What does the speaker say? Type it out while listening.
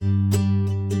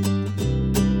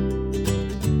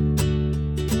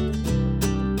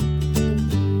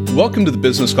Welcome to the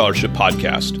Business Scholarship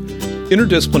Podcast,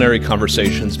 interdisciplinary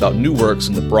conversations about new works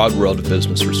in the broad world of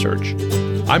business research.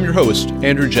 I'm your host,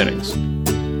 Andrew Jennings.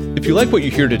 If you like what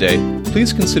you hear today,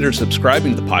 please consider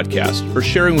subscribing to the podcast or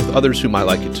sharing with others who might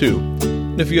like it too.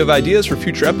 And if you have ideas for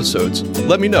future episodes,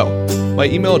 let me know. My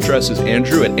email address is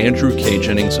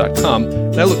andrew@andrewkjennings.com,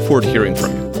 and I look forward to hearing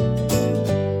from you.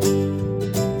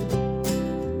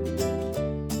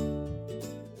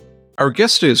 Our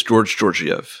guest today is George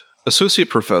Georgiev, Associate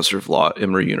Professor of Law at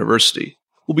Emory University.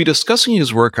 We'll be discussing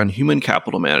his work on human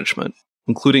capital management,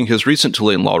 including his recent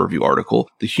Tulane Law Review article,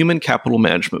 The Human Capital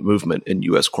Management Movement in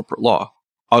U.S. Corporate Law.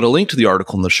 I'll add a link to the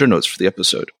article in the show notes for the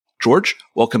episode. George,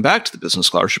 welcome back to the Business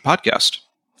Scholarship Podcast.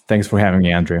 Thanks for having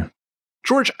me, Andrew.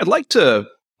 George, I'd like to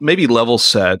maybe level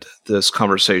set this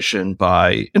conversation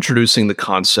by introducing the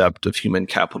concept of human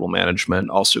capital management,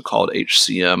 also called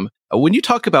HCM. When you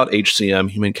talk about HCM,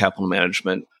 human capital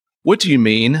management, what do you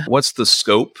mean? What's the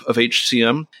scope of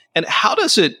HCM? And how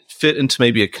does it fit into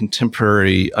maybe a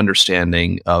contemporary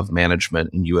understanding of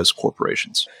management in U.S.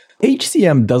 corporations?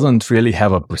 HCM doesn't really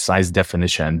have a precise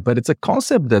definition, but it's a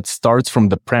concept that starts from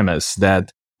the premise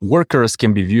that workers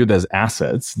can be viewed as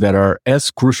assets that are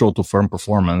as crucial to firm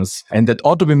performance and that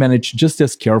ought to be managed just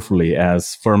as carefully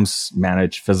as firms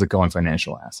manage physical and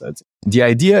financial assets. The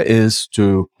idea is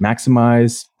to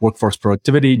maximize workforce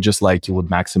productivity, just like you would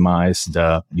maximize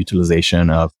the utilization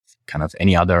of kind of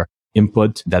any other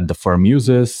input that the firm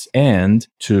uses, and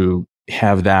to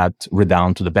have that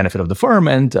redound to the benefit of the firm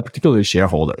and particularly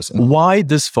shareholders. Why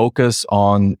this focus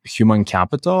on human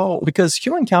capital? Because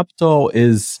human capital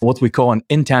is what we call an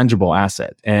intangible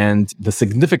asset. And the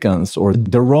significance or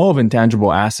the role of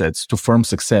intangible assets to firm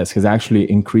success has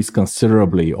actually increased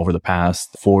considerably over the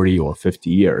past 40 or 50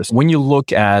 years. When you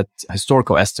look at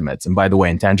historical estimates, and by the way,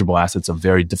 intangible assets are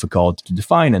very difficult to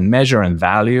define and measure and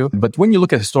value. But when you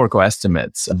look at historical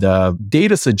estimates, the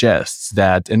data suggests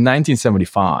that in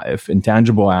 1975,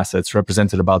 intangible assets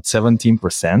represented about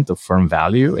 17% of firm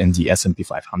value in the S&P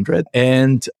 500.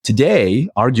 And today,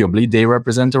 arguably, they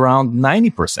represent around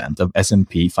 90% of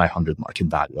S&P 500 market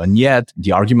value. And yet,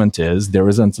 the argument is there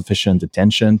isn't sufficient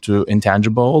attention to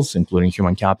intangibles, including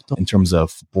human capital, in terms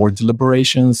of board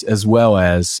deliberations, as well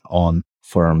as on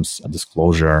firms'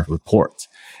 disclosure reports.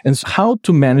 And so how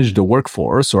to manage the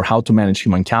workforce or how to manage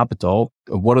human capital,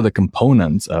 what are the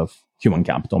components of human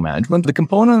capital management? The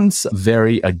components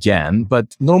vary again,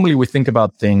 but normally we think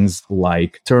about things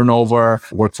like turnover,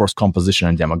 workforce composition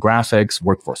and demographics,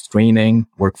 workforce training,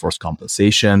 workforce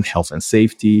compensation, health and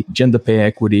safety, gender pay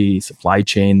equity, supply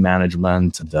chain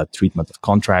management, the treatment of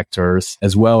contractors,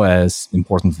 as well as,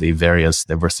 importantly, various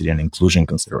diversity and inclusion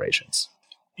considerations.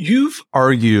 You've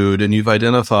argued and you've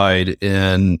identified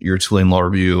in your Tulane Law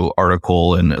Review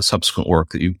article and a subsequent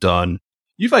work that you've done,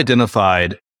 you've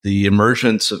identified the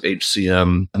emergence of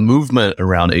HCM, a movement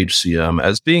around HCM,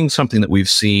 as being something that we've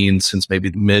seen since maybe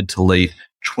the mid to late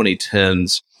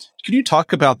 2010s. Can you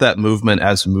talk about that movement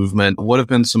as a movement? What have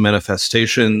been some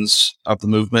manifestations of the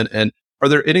movement? And are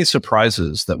there any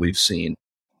surprises that we've seen?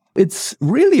 It's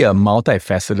really a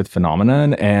multifaceted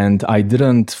phenomenon, and I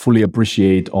didn't fully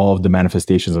appreciate all of the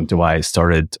manifestations until I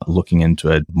started looking into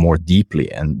it more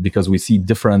deeply. And because we see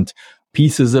different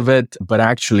pieces of it, but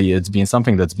actually it's been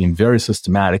something that's been very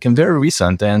systematic and very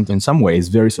recent, and in some ways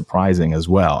very surprising as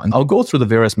well. And I'll go through the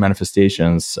various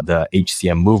manifestations of the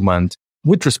HCM movement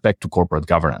with respect to corporate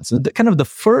governance. The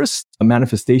first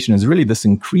manifestation is really this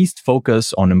increased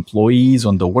focus on employees,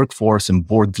 on the workforce and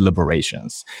board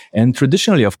deliberations. And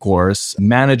traditionally, of course,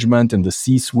 management and the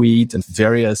C-suite and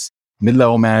various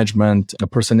mid-level management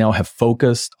personnel have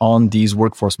focused on these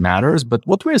workforce matters. But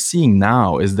what we're seeing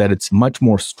now is that it's much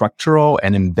more structural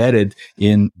and embedded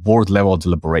in board-level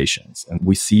deliberations. And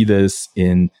we see this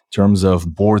in terms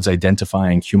of boards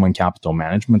identifying human capital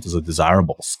management as a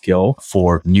desirable skill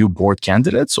for new board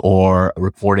candidates, or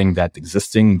reporting that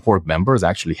existing board members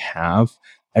actually have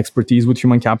expertise with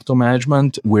human capital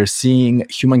management. We're seeing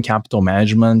human capital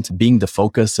management being the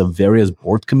focus of various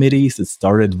board committees. It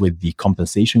started with the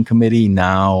compensation committee.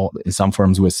 Now, in some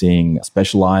firms, we're seeing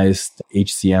specialized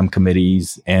HCM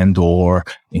committees and or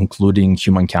including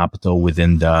human capital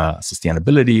within the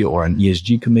sustainability or an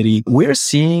ESG committee. We're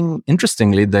seeing,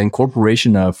 interestingly, the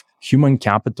incorporation of human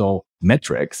capital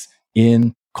metrics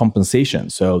in compensation.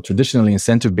 So traditionally,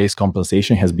 incentive-based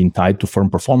compensation has been tied to firm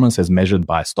performance as measured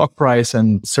by stock price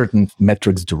and certain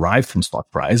metrics derived from stock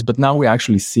price. But now we're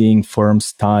actually seeing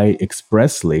firms tie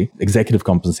expressly executive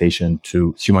compensation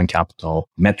to human capital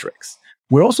metrics.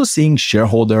 We're also seeing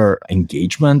shareholder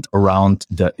engagement around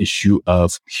the issue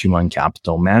of human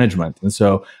capital management. And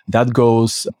so that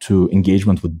goes to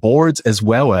engagement with boards as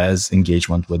well as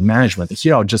engagement with management.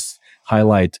 Here, I'll just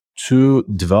highlight two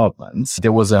developments.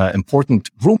 There was an important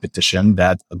Vroom petition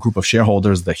that a group of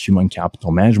shareholders, the Human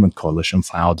Capital Management Coalition,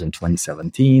 filed in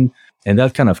 2017. And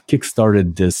that kind of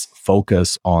kickstarted this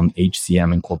focus on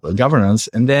HCM and corporate governance.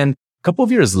 And then a couple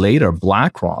of years later,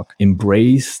 BlackRock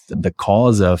embraced the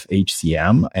cause of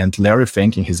HCM, and Larry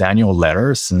Fink, in his annual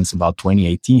letter since about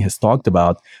 2018, has talked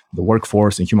about the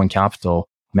workforce and human capital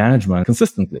management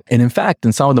consistently. And in fact,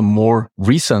 in some of the more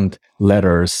recent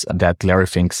letters that Larry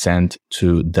Fink sent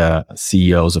to the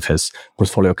CEOs of his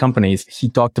portfolio companies, he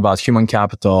talked about human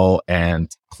capital and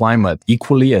climate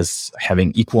equally as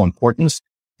having equal importance.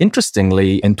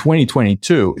 Interestingly, in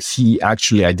 2022, he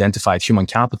actually identified human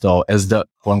capital as the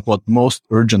quote-unquote most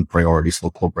urgent priorities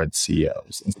for corporate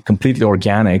CEOs. It's a completely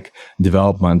organic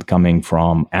development coming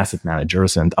from asset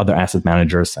managers, and other asset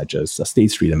managers such as State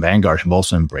Street and Vanguard have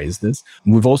also embraced this.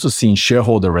 We've also seen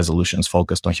shareholder resolutions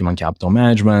focused on human capital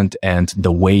management and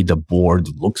the way the board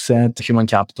looks at human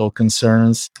capital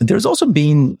concerns. There's also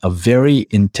been a very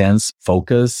intense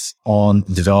focus on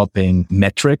developing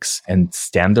metrics and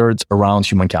standards around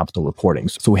human capital reporting.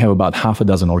 So we have about half a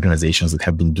dozen organizations that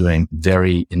have been doing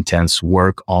very intense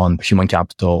work on human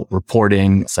capital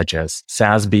reporting, such as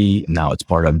SASB. Now it's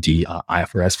part of the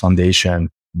IFRS Foundation,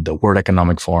 the World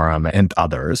Economic Forum, and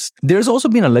others. There's also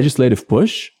been a legislative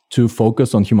push to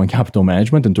focus on human capital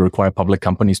management and to require public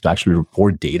companies to actually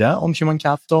report data on human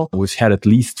capital. We've had at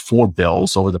least 4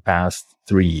 bills over the past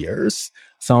 3 years.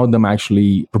 Some of them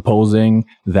actually proposing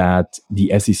that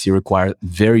the SEC require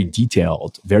very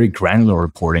detailed, very granular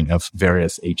reporting of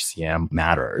various HCM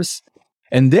matters.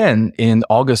 And then in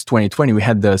August 2020, we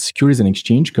had the Securities and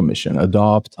Exchange Commission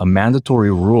adopt a mandatory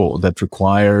rule that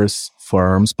requires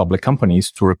firms, public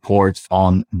companies, to report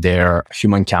on their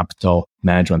human capital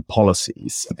management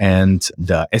policies. And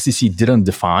the SEC didn't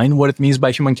define what it means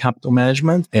by human capital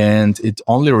management, and it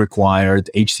only required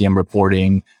HCM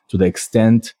reporting to the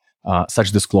extent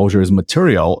such disclosure is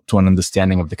material to an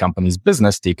understanding of the company's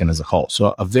business taken as a whole.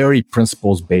 So a very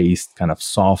principles-based kind of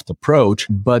soft approach,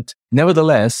 but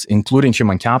nevertheless, including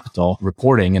human capital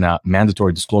reporting in a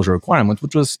mandatory disclosure requirement,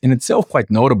 which was in itself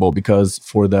quite notable because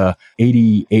for the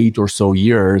 88 or so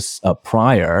years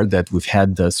prior that we've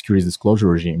had the securities disclosure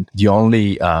regime, the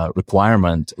only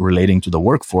requirement relating to the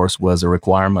workforce was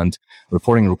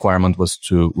reporting requirement was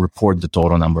to report the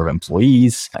total number of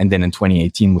employees. And then in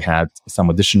 2018, we had some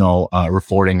additional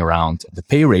reporting around the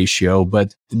pay ratio.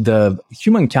 But the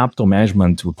human capital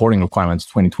management reporting requirements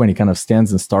 2020 kind of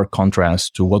stands in stark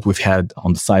contrast to what we've had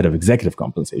on the side of executive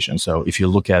compensation. So if you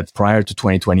look at prior to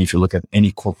 2020, if you look at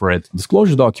any corporate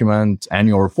disclosure document,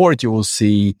 annual report, you will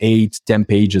see 8-10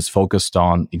 pages focused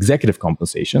on executive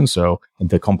compensation. So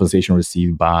the compensation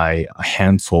received by a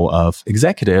handful of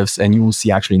executives, and you will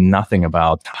see actually nothing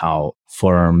about how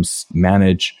firms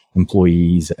manage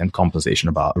employees and compensation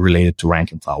about related to rank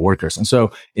and file workers. And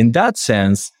so in that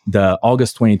sense, the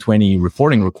August 2020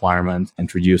 reporting requirement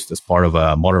introduced as part of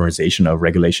a modernization of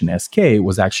Regulation SK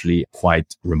was actually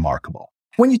quite remarkable.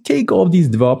 When you take all of these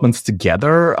developments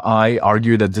together, I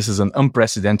argue that this is an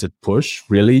unprecedented push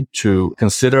really to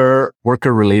consider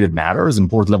worker-related matters in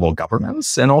board-level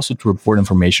governance and also to report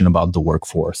information about the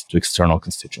workforce to external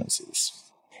constituencies.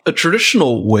 A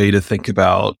traditional way to think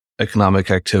about economic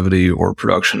activity or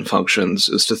production functions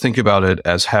is to think about it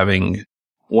as having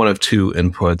one of two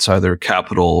inputs, either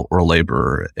capital or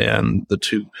labor, and the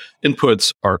two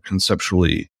inputs are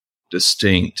conceptually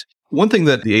distinct. One thing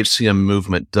that the HCM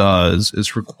movement does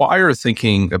is require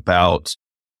thinking about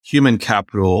human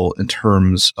capital in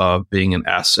terms of being an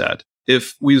asset.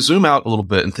 If we zoom out a little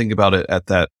bit and think about it at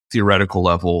that theoretical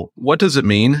level, what does it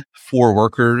mean for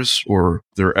workers or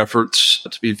their efforts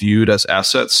to be viewed as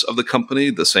assets of the company,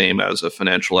 the same as a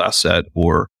financial asset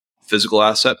or physical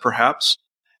asset, perhaps?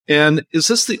 And is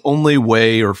this the only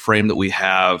way or frame that we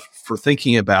have for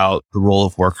thinking about the role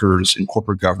of workers in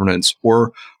corporate governance,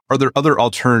 or are there other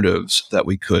alternatives that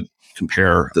we could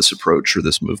compare this approach or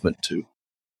this movement to?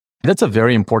 That's a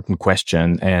very important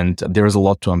question, and there's a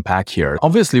lot to unpack here.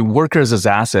 Obviously, workers as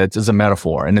assets is a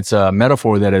metaphor, and it's a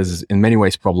metaphor that is in many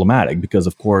ways problematic because,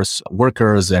 of course,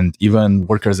 workers and even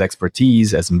workers'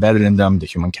 expertise as embedded in them, the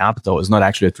human capital, is not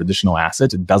actually a traditional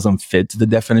asset. It doesn't fit the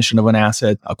definition of an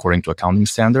asset according to accounting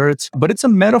standards, but it's a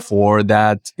metaphor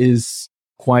that is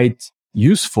quite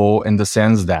useful in the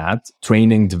sense that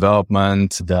training,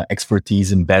 development, the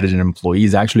expertise embedded in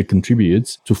employees actually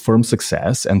contributes to firm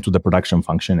success and to the production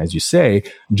function, as you say,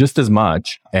 just as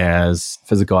much as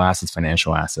physical assets,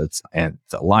 financial assets, and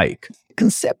the like.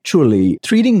 conceptually,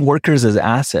 treating workers as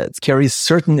assets carries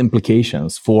certain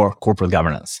implications for corporate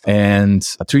governance. And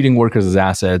treating workers as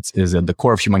assets is at the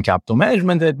core of human capital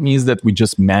management. That means that we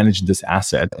just manage this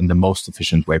asset in the most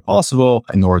efficient way possible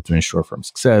in order to ensure firm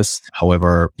success.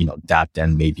 However, that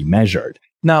then may be measured.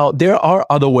 Now, there are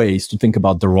other ways to think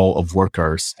about the role of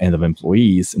workers and of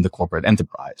employees in the corporate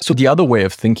enterprise. So the other way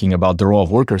of thinking about the role of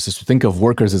workers is to think of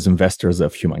workers as investors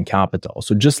of human capital.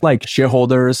 So just like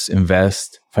shareholders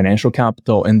invest financial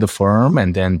capital in the firm,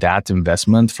 and then that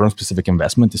investment, firm-specific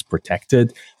investment, is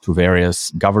protected through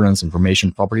various governance,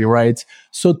 information, property rights,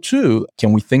 so too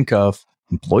can we think of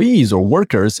employees or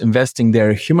workers investing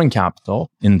their human capital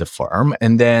in the firm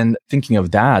and then thinking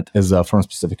of that as a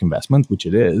firm-specific investment, which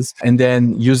it is, and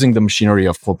then using the machinery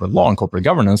of corporate law and corporate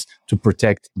governance to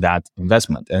protect that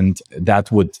investment. And that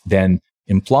would then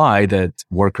imply that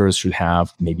workers should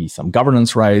have maybe some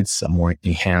governance rights, more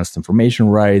enhanced information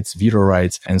rights, veto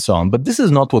rights, and so on. But this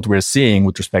is not what we're seeing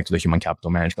with respect to the human capital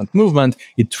management movement.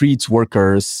 It treats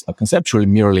workers conceptually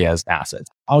merely as assets.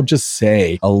 I'll just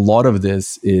say a lot of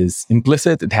this is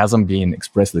implicit. It hasn't been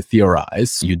expressly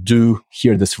theorized. You do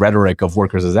hear this rhetoric of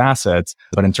workers as assets,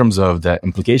 but in terms of the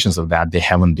implications of that, they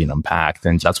haven't been unpacked.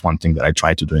 And that's one thing that I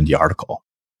tried to do in the article.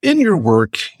 In your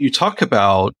work, you talk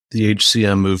about the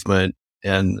HCM movement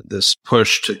and this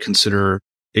push to consider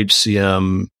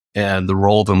HCM and the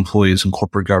role of employees in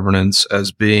corporate governance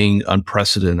as being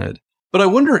unprecedented. But I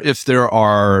wonder if there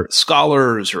are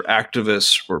scholars or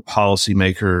activists or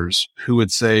policymakers who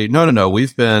would say, no,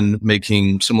 we've been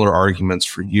making similar arguments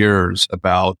for years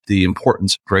about the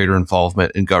importance of greater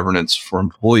involvement in governance for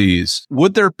employees.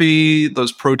 Would there be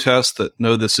those protests that,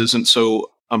 no, this isn't so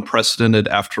unprecedented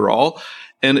after all?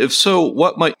 And if so,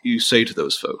 what might you say to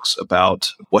those folks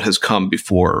about what has come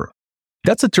before?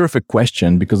 That's a terrific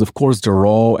question because, of course, the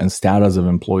role and status of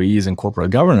employees in corporate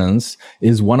governance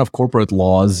is one of corporate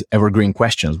law's evergreen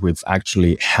questions. We've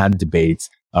actually had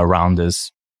debates around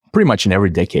this pretty much in every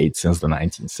decade since the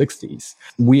 1960s.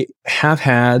 We have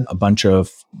had a bunch of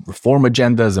reform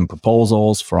agendas and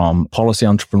proposals from policy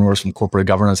entrepreneurs, from corporate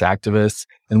governance activists,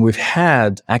 and we've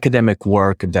had academic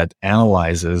work that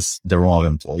analyzes the role of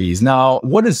employees. Now,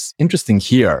 what is interesting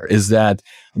here is that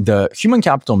the human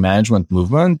capital management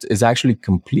movement is actually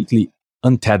completely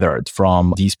untethered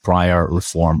from these prior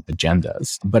reform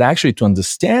agendas. But actually, to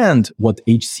understand what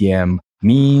HCM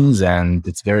means and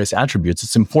its various attributes,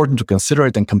 it's important to consider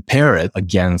it and compare it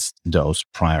against those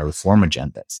prior reform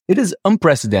agendas. It is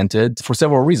unprecedented for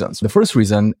several reasons. The first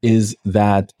reason is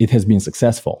that it has been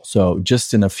successful. So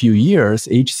just in a few years,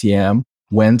 HCM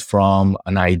went from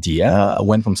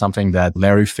something that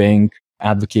Larry Fink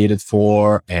advocated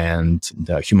for, and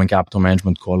the Human Capital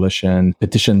Management Coalition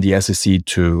petitioned the SEC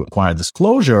to require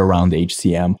disclosure around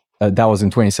HCM. That was in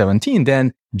 2017.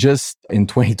 Then just in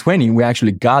 2020, we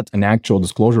actually got an actual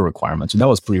disclosure requirement. So that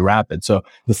was pretty rapid. So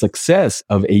the success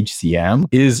of HCM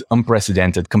is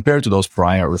unprecedented compared to those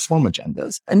prior reform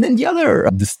agendas. And then the other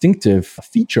distinctive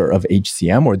feature of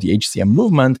HCM or the HCM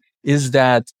movement is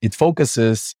that it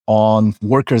focuses on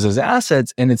workers as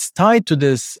assets, and it's tied to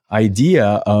this idea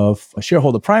of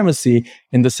shareholder primacy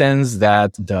in the sense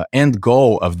that the end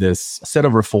goal of this set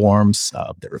of reforms,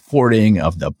 of the reporting,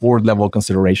 of the board level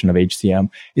consideration of HCM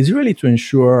is really to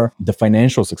ensure the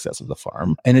financial success of the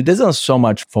firm. And it isn't so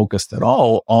much focused at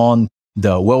all on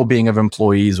the well-being of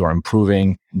employees or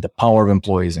improving the power of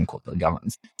employees in corporate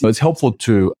governance. So it's helpful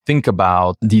to think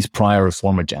about these prior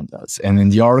reform agendas. And in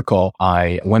the article,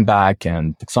 I went back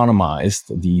and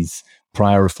taxonomized these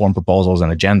prior reform proposals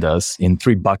and agendas in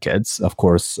 3 buckets. Of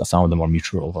course, some of them are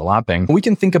mutually overlapping. We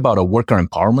can think about a worker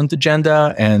empowerment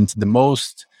agenda, and the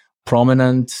most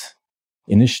prominent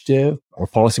initiative or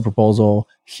policy proposal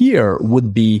here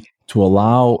would be to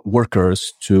allow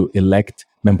workers to elect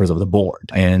members of the board.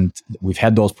 And we've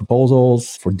had those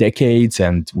proposals for decades,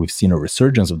 and we've seen a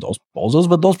resurgence of those proposals,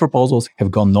 but those proposals have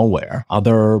gone nowhere.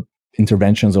 Other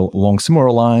interventions along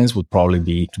similar lines would probably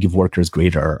be to give workers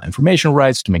greater information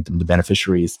rights, to make them the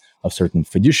beneficiaries of certain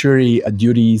fiduciary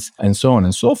duties, and so on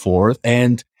and so forth.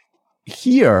 And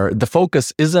here, the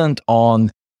focus isn't on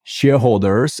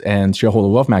shareholders and shareholder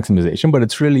wealth maximization, but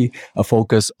it's really a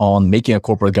focus on making a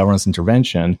corporate governance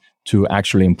intervention to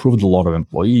actually improve the lot of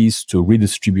employees, to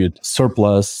redistribute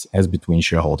surplus as between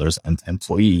shareholders and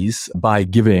employees by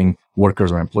giving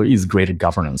workers or employees greater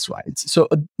governance rights. So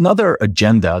another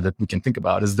agenda that we can think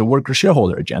about is the worker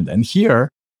shareholder agenda. And here,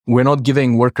 we're not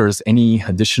giving workers any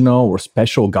additional or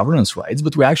special governance rights,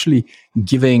 but we're actually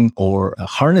giving or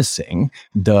harnessing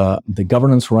the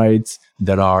governance rights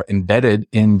that are embedded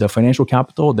in the financial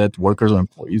capital that workers or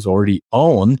employees already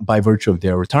own by virtue of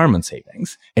their retirement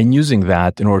savings, and using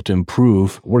that in order to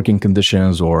improve working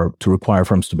conditions or to require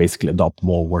firms to basically adopt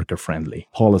more worker-friendly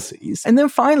policies. And then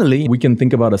finally, we can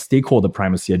think about a stakeholder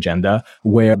primacy agenda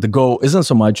where the goal isn't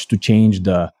so much to change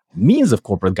the means of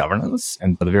corporate governance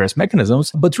and the various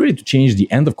mechanisms, but really to change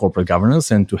the end of corporate governance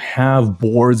and to have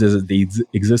boards as they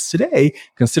exist today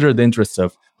consider the interests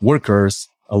of workers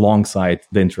alongside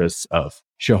the interests of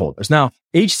shareholders. Now,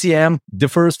 HCM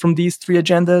differs from these three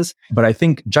agendas, but I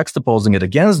think juxtaposing it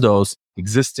against those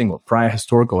existing or prior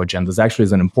historical agendas actually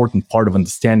is an important part of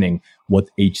understanding what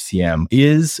HCM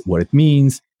is, what it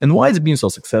means, and why it's been so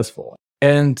successful.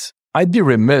 And I'd be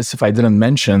remiss if I didn't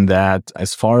mention that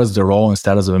as far as the role and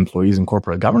status of employees in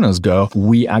corporate governance go,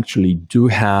 we actually do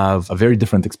have a very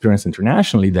different experience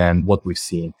internationally than what we've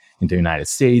seen in the United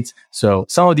States. So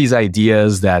some of these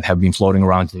ideas that have been floating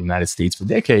around in the United States for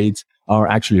decades are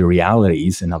actually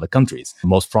realities in other countries.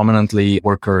 Most prominently,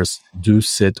 workers do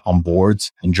sit on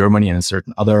boards in Germany and in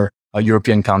certain other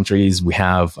European countries. We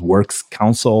have works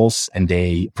councils and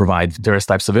they provide various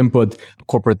types of input.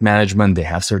 Corporate management, they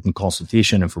have certain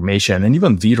consultation, information, and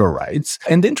even veto rights.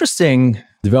 And the interesting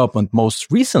development most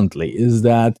recently is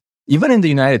that even in the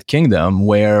United Kingdom,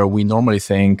 where we normally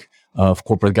think of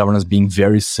corporate governance being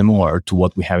very similar to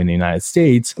what we have in the United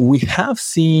States, we have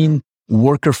seen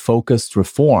worker-focused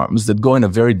reforms that go in a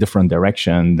very different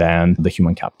direction than the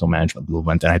human capital management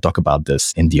movement. And I talk about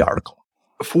this in the article.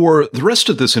 For the rest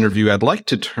of this interview, I'd like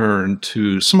to turn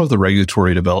to some of the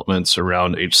regulatory developments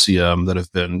around HCM that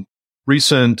have been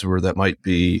recent or that might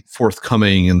be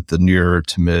forthcoming in the near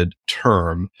to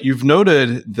mid-term. You've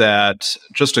noted that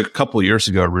just a couple of years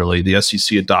ago, really, the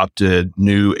SEC adopted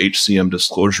new HCM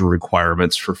disclosure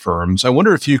requirements for firms. I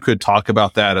wonder if you could talk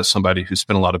about that as somebody who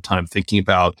spent a lot of time thinking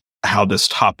about how this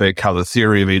topic, how the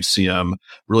theory of HCM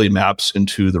really maps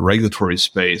into the regulatory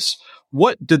space.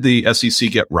 What did the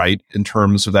SEC get right in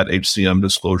terms of that HCM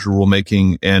disclosure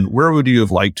rulemaking, and where would you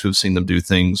have liked to have seen them do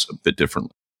things a bit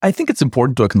differently? I think it's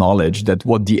important to acknowledge that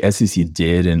what the SEC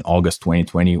did in August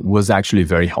 2020 was actually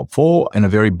very helpful and a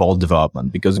very bold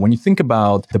development, because when you think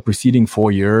about the preceding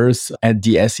 4 years at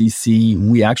the SEC,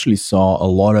 we actually saw a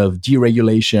lot of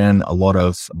deregulation, a lot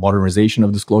of modernization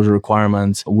of disclosure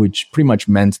requirements, which pretty much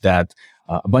meant that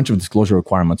a bunch of disclosure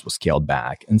requirements were scaled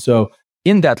back. And so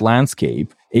in that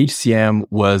landscape, HCM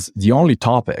was the only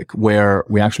topic where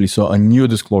we actually saw a new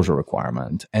disclosure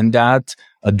requirement, and that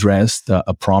addressed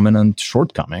a prominent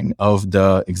shortcoming of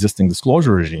the existing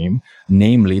disclosure regime,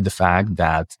 namely the fact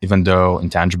that even though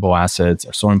intangible assets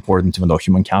are so important, even though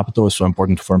human capital is so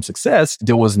important to firm success,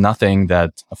 there was nothing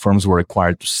that firms were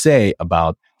required to say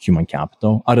about human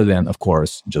capital other than, of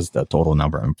course, just the total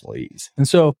number of employees. And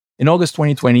so in August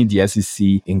 2020, the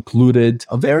SEC included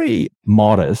a very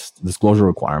modest disclosure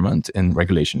requirement in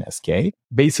Regulation SK,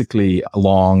 basically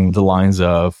along the lines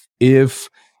of if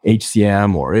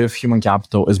HCM or if human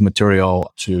capital is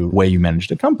material to the way you manage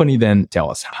the company, then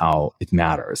tell us how it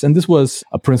matters. And this was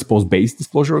a principles-based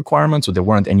disclosure requirement, so there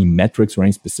weren't any metrics or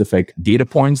any specific data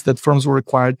points that firms were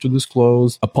required to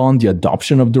disclose. Upon the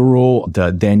adoption of the rule,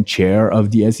 the then chair of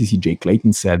the SEC, Jay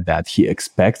Clayton, said that he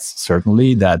expects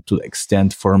certainly that to the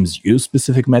extent firms use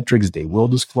specific metrics, they will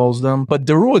disclose them. But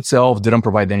the rule itself didn't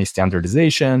provide any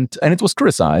standardization, and it was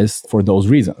criticized for those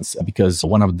reasons, because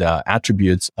one of the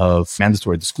attributes of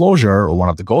mandatory disclosure, or one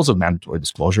of the goals of mandatory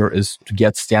disclosure, is to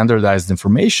get standardized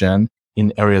information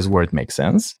in areas where it makes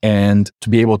sense and to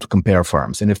be able to compare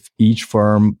firms. And if each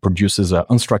firm produces an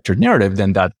unstructured narrative,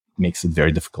 then that makes it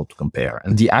very difficult to compare.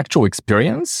 And the actual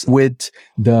experience with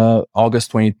the August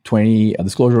 2020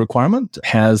 disclosure requirement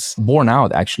has borne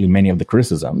out actually many of the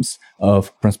criticisms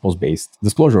of principles-based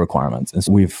disclosure requirements. And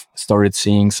so we've started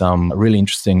seeing some really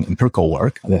interesting empirical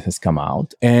work that has come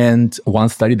out. And one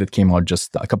study that came out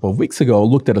just a couple of weeks ago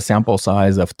looked at a sample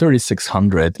size of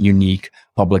 3,600 unique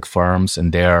public firms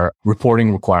and their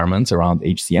reporting requirements around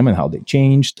HCM and how they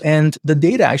changed. And the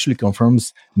data actually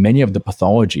confirms many of the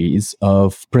pathologies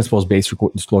of principles-based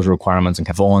disclosure requirements and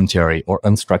voluntary or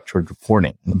unstructured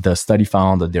reporting. The study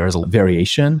found that there is a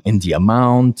variation in the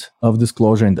amount of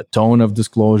disclosure, in the tone of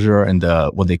disclosure, and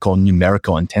the what they call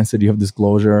numerical intensity of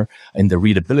disclosure, and the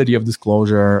readability of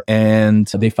disclosure. And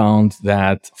they found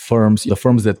that the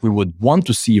firms that we would want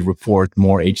to see report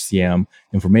more HCM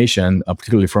information,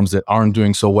 particularly firms that aren't doing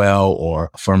doing so well, or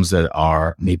firms that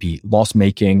are maybe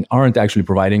loss-making aren't actually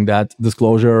providing that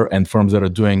disclosure, and firms that are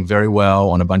doing very well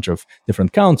on a bunch of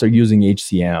different counts are using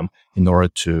HCM in order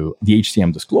to the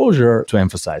HCM disclosure to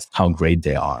emphasize how great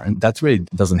they are. And that really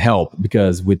doesn't help,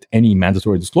 because with any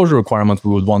mandatory disclosure requirement,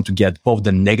 we would want to get both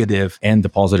the negative and the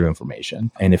positive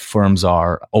information. And if firms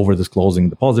are over disclosing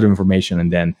the positive information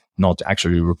and then not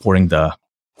actually reporting the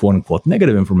quote unquote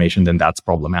negative information, then that's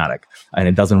problematic. And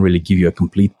it doesn't really give you a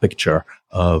complete picture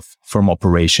of firm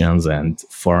operations and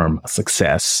firm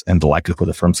success and the likelihood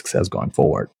of firm success going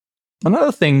forward.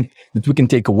 Another thing that we can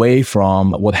take away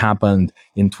from what happened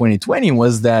in 2020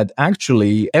 was that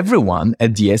actually everyone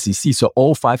at the SEC, so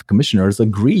all 5 commissioners,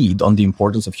 agreed on the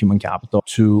importance of human capital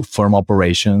to firm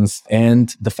operations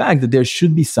and the fact that there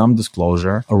should be some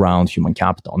disclosure around human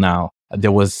capital. Now,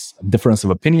 there was a difference of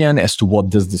opinion as to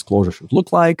what this disclosure should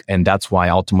look like. And that's why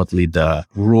ultimately the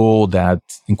rule that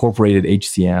incorporated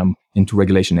HCM into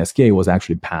Regulation SK was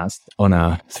actually passed on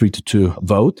a 3-2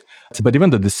 vote. But even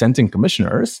the dissenting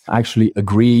commissioners actually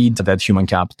agreed that human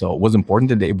capital was important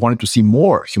and they wanted to see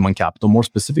more human capital, more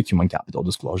specific human capital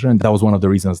disclosure. And that was one of the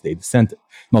reasons they dissented,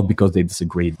 not because they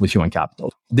disagreed with human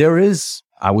capital. There is,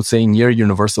 I would say, near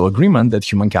universal agreement that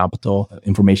human capital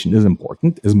information is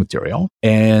important, is material,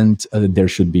 and there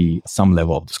should be some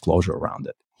level of disclosure around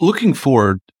it. Looking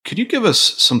forward, could you give us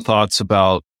some thoughts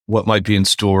about what might be in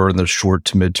store in the short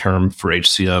to midterm for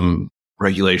HCM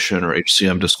regulation or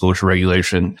HCM disclosure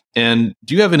regulation? And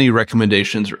do you have any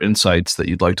recommendations or insights that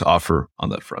you'd like to offer on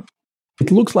that front? It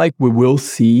looks like we will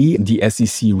see the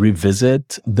SEC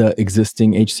revisit the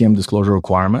existing HCM disclosure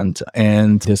requirement.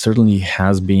 And there certainly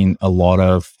has been a lot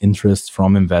of interest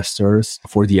from investors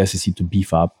for the SEC to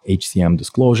beef up HCM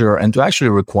disclosure and to actually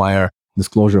require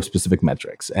disclosure of specific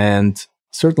metrics. And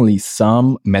certainly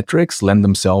some metrics lend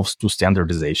themselves to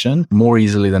standardization more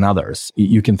easily than others.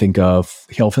 You can think of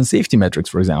health and safety metrics,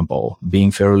 for example, being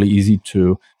fairly easy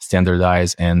to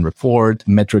standardize and report,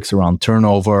 metrics around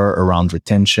turnover, around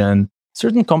retention.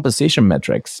 Certain compensation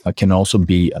metrics can also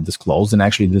be disclosed. And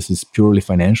actually, this is purely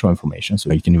financial information.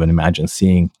 So you can even imagine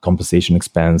seeing compensation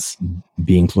expense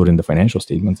be included in the financial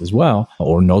statements as well,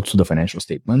 or notes to the financial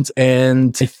statements.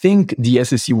 And I think the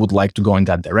SEC would like to go in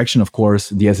that direction. Of course,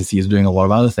 the SEC is doing a lot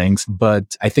of other things,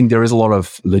 but I think there is a lot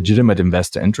of legitimate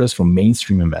investor interest from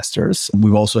mainstream investors.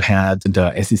 We've also had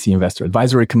the SEC Investor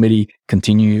Advisory Committee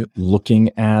continue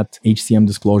looking at HCM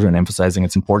disclosure and emphasizing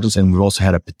its importance. And we've also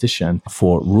had a petition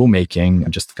for rulemaking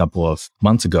just a couple of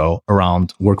months ago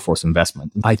around workforce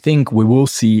investment. I think we will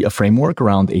see a framework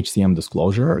around HCM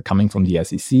disclosure coming from the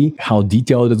SEC. How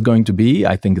detailed it's going to be,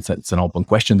 I think it's an open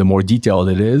question. The more detailed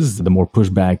it is, the more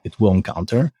pushback it will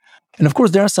encounter. And of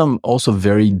course, there are some also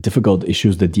very difficult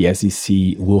issues that the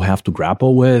SEC will have to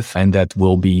grapple with and that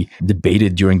will be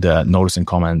debated during the notice and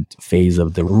comment phase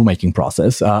of the rulemaking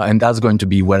process. And that's going to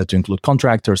be whether to include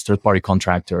contractors, third-party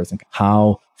contractors, and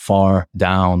how far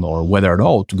down or whether at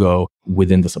all to go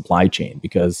within the supply chain,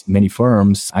 because many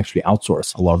firms actually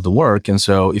outsource a lot of the work. And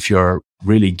so if you're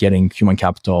really getting human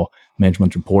capital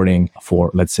management reporting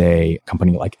for, let's say, a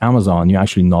company like Amazon, you're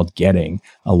actually not getting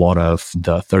a lot of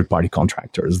the third-party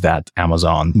contractors that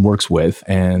Amazon works with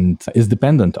and is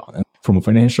dependent on. And from a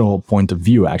financial point of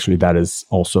view, actually, that is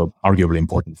also arguably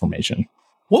important information.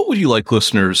 What would you like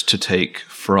listeners to take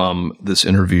from this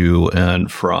interview and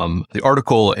from the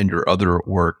article and your other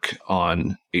work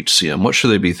on HCM? What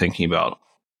should they be thinking about?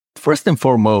 First and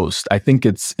foremost, I think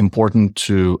it's important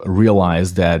to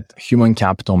realize that human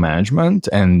capital management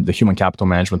and the human capital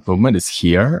management movement is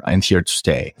here and here to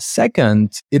stay.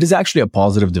 Second, it is actually a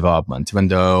positive development, even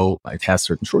though it has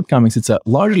certain shortcomings. It's a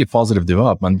largely positive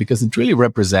development because it really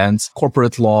represents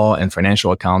corporate law and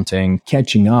financial accounting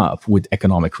catching up with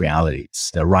economic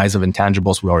realities. The rise of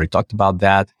intangibles, we already talked about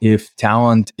that. If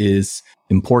talent is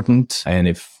important and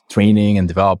if training and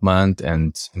development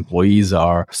and employees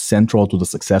are central to the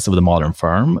success of the modern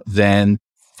firm, then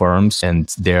firms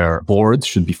and their boards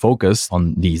should be focused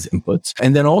on these inputs.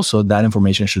 And then also that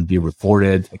information should be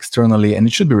reported externally and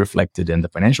it should be reflected in the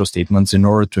financial statements in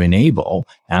order to enable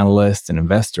analysts and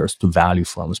investors to value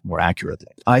firms more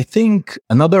accurately. I think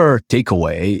another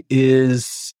takeaway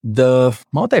is the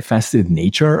multifaceted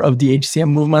nature of the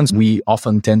HCM movements. We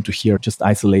often tend to hear just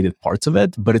isolated parts of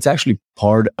it, but it's actually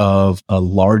part of a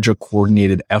larger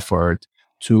coordinated effort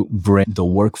to bring the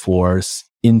workforce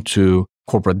into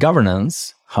corporate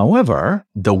governance. However,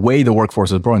 the way the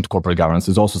workforce is brought into corporate governance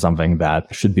is also something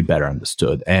that should be better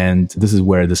understood. And this is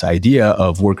where this idea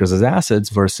of workers as assets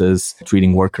versus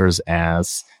treating workers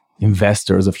as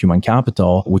investors of human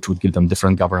capital, which would give them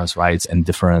different governance rights and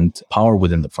different power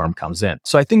within the firm, comes in.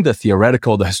 So I think the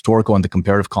theoretical, the historical, and the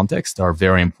comparative context are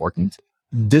very important.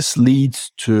 this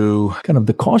leads to kind of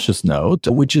the cautious note,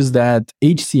 which is that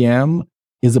HCM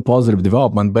is a positive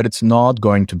development, but it's not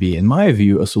going to be, in my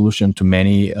view, a solution to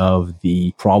many of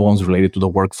the problems related to the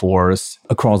workforce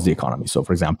across the economy. So,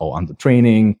 for example,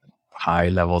 undertraining, high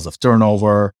levels of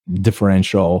turnover,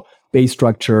 differential pay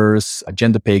structures,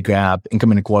 gender pay gap,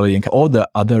 income inequality, and all the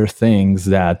other things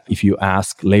that if you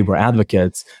ask labor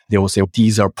advocates, they will say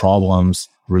these are problems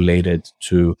related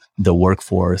to the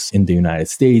workforce in the United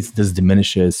States. This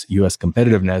diminishes US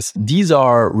competitiveness. These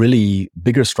are really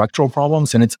bigger structural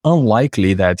problems, and it's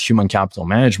unlikely that human capital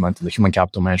management, the human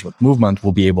capital management movement,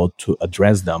 will be able to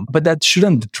address them. But that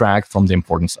shouldn't detract from the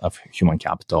importance of human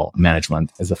capital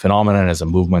management as a phenomenon, as a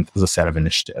movement, as a set of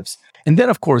initiatives. And then,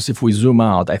 of course, if we zoom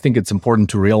out, I think it's important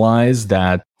to realize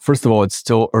that first of all, it's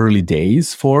still early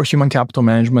days for human capital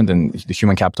management, and the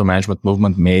human capital management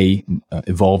movement may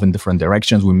evolve in different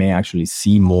directions. We may actually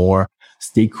see more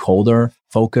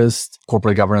stakeholder-focused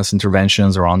corporate governance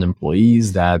interventions around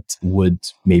employees that would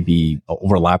maybe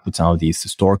overlap with some of these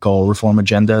historical reform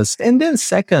agendas. And then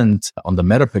second, on the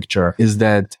meta picture, is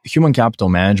that human capital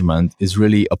management is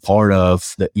really a part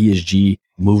of the ESG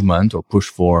movement or push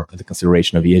for the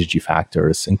consideration of ESG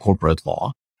factors in corporate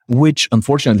law, which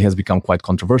unfortunately has become quite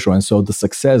controversial. And so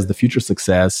the future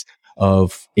success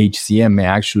of HCM may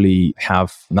actually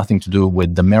have nothing to do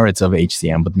with the merits of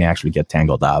HCM, but may actually get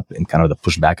tangled up in kind of the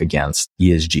pushback against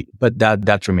ESG. But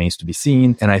that remains to be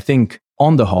seen. And I think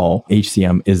on the whole,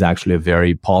 HCM is actually a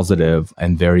very positive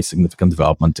and very significant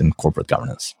development in corporate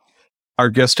governance. Our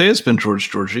guest today has been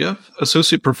George Georgiev,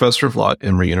 Associate Professor of Law at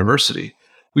Emory University.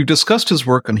 We've discussed his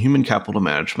work on human capital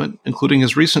management, including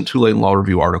his recent Tulane Law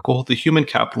Review article, The Human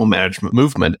Capital Management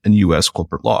Movement in U.S.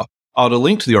 Corporate Law. I'll add a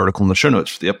link to the article in the show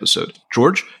notes for the episode.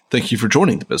 George, thank you for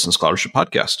joining the Business Scholarship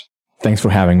Podcast. Thanks for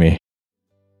having me.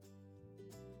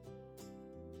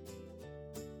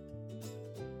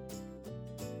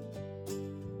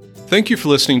 Thank you for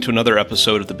listening to another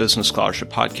episode of the Business Scholarship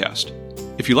Podcast.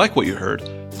 If you like what you heard,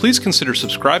 please consider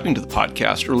subscribing to the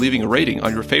podcast or leaving a rating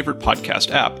on your favorite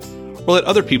podcast app, or let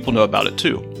other people know about it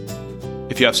too.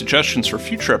 If you have suggestions for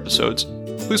future episodes,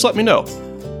 please let me know.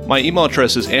 My email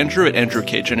address is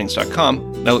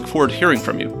andrew@andrewkjennings.com, and I look forward to hearing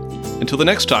from you. Until the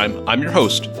next time, I'm your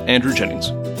host, Andrew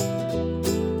Jennings.